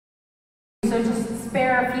so just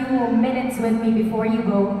spare a few minutes with me before you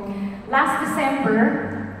go. Last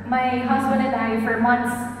December, my husband and I, for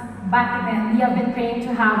months back then, we have been praying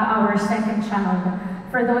to have our second child.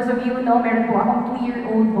 For those of you who know, meron po akong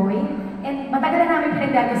 2-year-old boy. And matagal na namin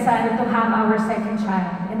pinagdadasal to have our second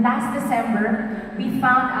child. And last December, we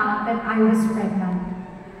found out that I was pregnant.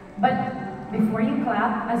 But before you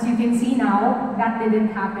clap, as you can see now, that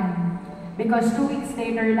didn't happen. Because 2 weeks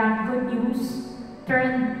later, that good news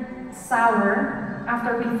turned sour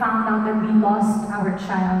after we found out that we lost our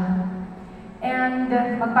child. And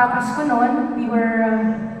magpapasko noon, we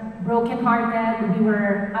were broken-hearted.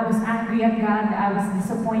 I was angry at God. I was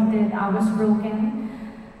disappointed. I was broken.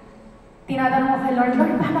 Tinatanong ko kay Lord,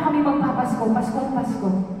 paano kami magpapasko? Paskong Pasko.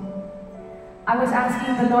 I was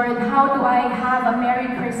asking the Lord, how do I have a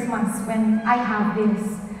Merry Christmas when I have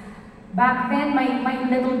this? Back then, my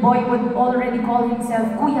little boy would already call himself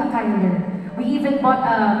Kuya Kyler. We even bought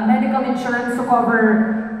a medical insurance to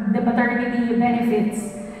cover the maternity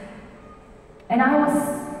benefits. And I was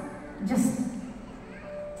just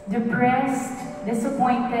depressed,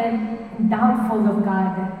 disappointed, and doubtful of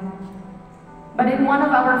God. But in one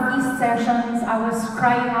of our feast sessions, I was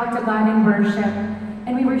crying out to God in worship,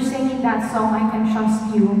 and we were singing that song, I Can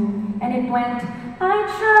Trust You. And it went, I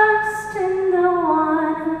trust in the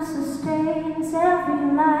one who sustains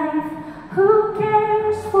every life, who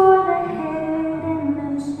cares for the hidden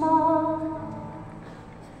and small.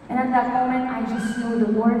 And at that moment, I just knew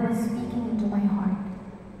the Lord was speaking into my heart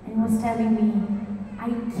and was telling me, I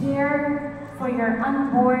care for your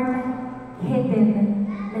unborn, hidden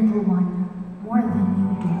little one more than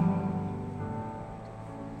you do.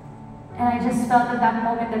 And I just felt at that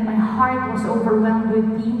moment that my heart was overwhelmed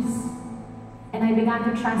with peace. And I began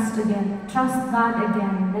to trust God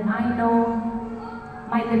again, that I know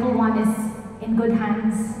my little one is in good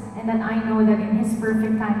hands, and that I know that in His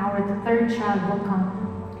perfect time, our third child will come.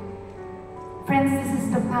 Friends, this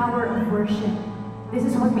is the power of worship. This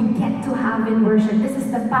is what we get to have in worship. This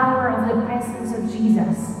is the power of the presence of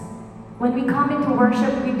Jesus. When we come into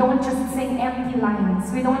worship, we don't just sing empty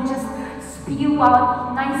lines. We don't just spew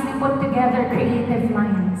out nicely put together creative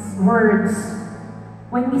lines, words.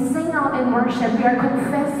 When we sing out in worship, we are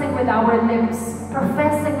confessing with our lips,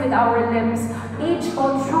 professing with our lips,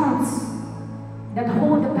 age-old truths that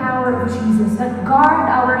hold the power of Jesus, that guard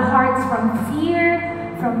our hearts from fear,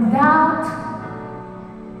 from doubt.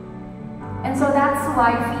 And so that's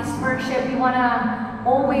why Feast Worship, we want to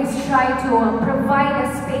always try to provide a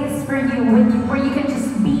space for you, where you can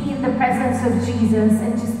just be in the presence of Jesus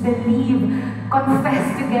and just believe,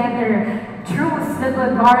 confess together truths that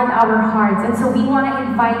will guard our hearts. And so we want to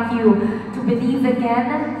invite you to believe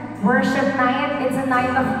again. Worship night, it's a night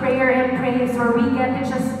of prayer and praise where we get to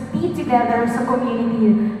just be together as a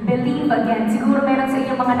community. Believe again. Siguro meron sa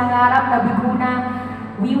inyo mga nangarap na biguna.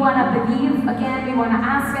 We want to believe again, we want to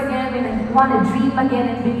ask again, we want to dream again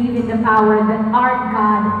and believe in the power that our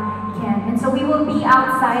God can. And so we will be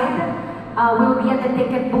outside, we will be at the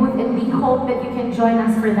ticket booth, and we hope that you can join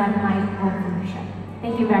us for that night of worship.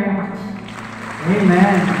 Thank you very much.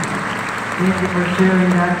 Amen. Thank you for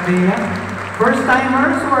sharing that, Veia.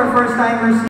 First-timers or first-timers